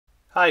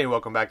Hi and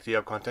welcome back to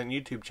the UpContent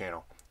YouTube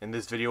channel. In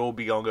this video we'll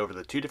be going over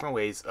the two different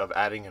ways of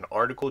adding an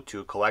article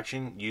to a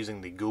collection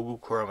using the Google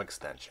Chrome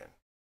extension.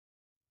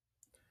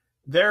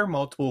 There are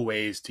multiple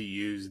ways to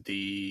use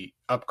the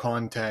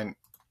UpContent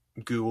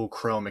Google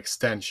Chrome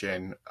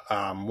extension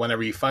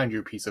whenever you find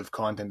your piece of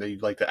content that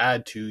you'd like to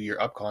add to your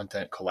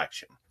UpContent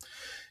collection.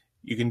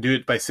 You can do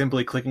it by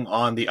simply clicking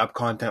on the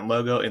UpContent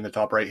logo in the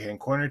top right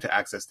hand corner to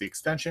access the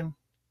extension.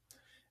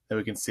 Then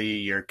we can see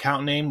your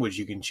account name, which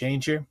you can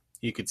change here.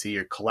 You can see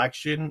your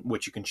collection,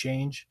 which you can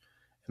change.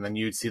 And then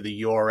you'd see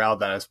the URL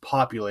that is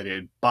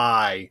populated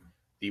by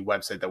the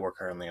website that we're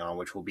currently on,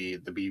 which will be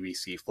the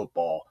BBC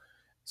football,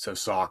 so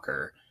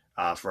soccer,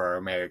 for our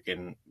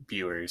American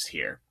viewers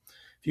here.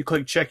 If you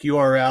click check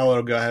URL,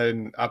 it'll go ahead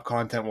and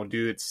UpContent will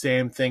do its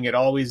same thing it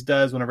always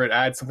does. Whenever it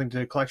adds something to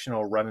the collection,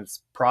 it'll run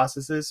its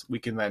processes. We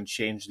can then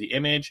change the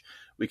image.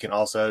 We can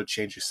also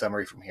change the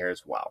summary from here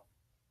as well.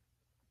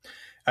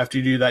 After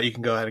you do that, you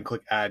can go ahead and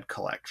click add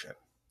collection.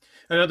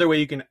 Another way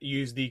you can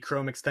use the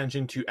Chrome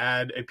extension to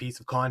add a piece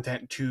of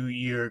content to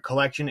your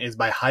collection is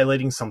by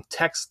highlighting some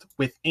text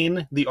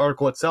within the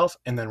article itself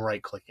and then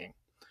right-clicking.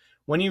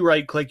 When you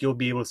right-click, you'll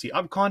be able to see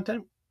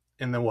UpContent,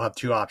 and then we'll have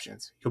two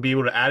options. You'll be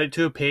able to add it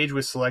to a page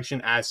with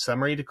selection as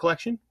summary to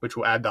collection, which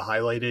will add the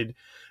highlighted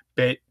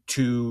bit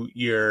to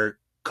your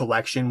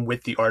collection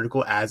with the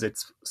article as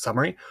its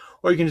summary,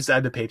 or you can just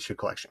add the page to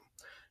collection.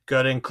 Go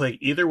ahead and click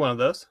either one of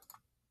those.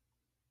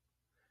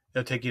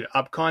 It'll take you to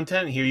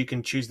UpContent. Here you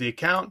can choose the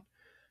account,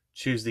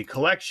 choose the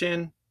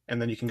collection,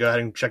 and then you can go ahead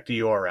and check the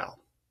URL.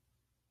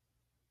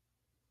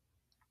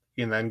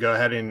 You can then go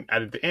ahead and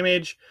edit the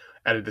image,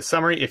 edit the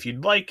summary if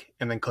you'd like,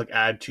 and then click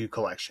add to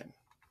collection.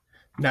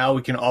 Now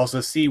we can also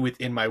see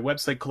within my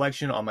website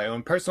collection on my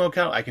own personal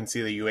account, I can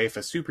see the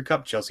UEFA Super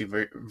Cup, Chelsea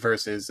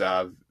versus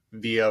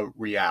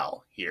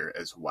Villarreal here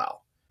as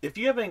well. If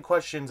you have any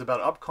questions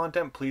about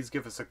UpContent, please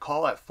give us a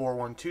call at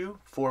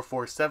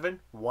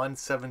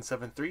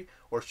 412-447-1773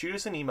 or shoot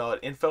us an email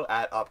at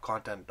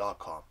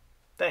info@upcontent.com.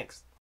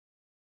 Thanks.